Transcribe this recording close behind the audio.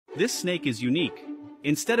This snake is unique.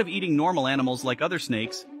 Instead of eating normal animals like other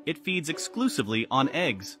snakes, it feeds exclusively on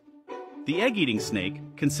eggs. The egg-eating snake,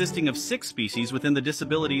 consisting of 6 species within the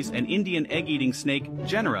Disabilities and Indian egg-eating snake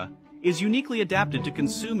genera, is uniquely adapted to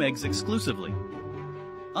consume eggs exclusively.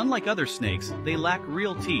 Unlike other snakes, they lack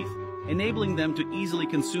real teeth, enabling them to easily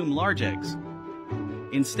consume large eggs.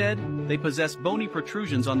 Instead, they possess bony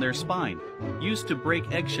protrusions on their spine, used to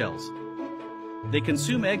break eggshells. They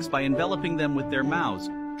consume eggs by enveloping them with their mouths,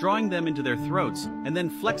 drawing them into their throats, and then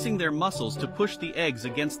flexing their muscles to push the eggs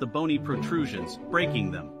against the bony protrusions, breaking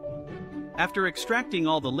them. After extracting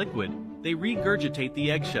all the liquid, they regurgitate the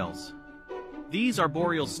eggshells. These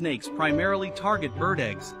arboreal snakes primarily target bird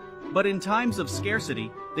eggs, but in times of scarcity,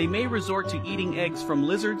 they may resort to eating eggs from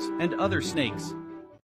lizards and other snakes.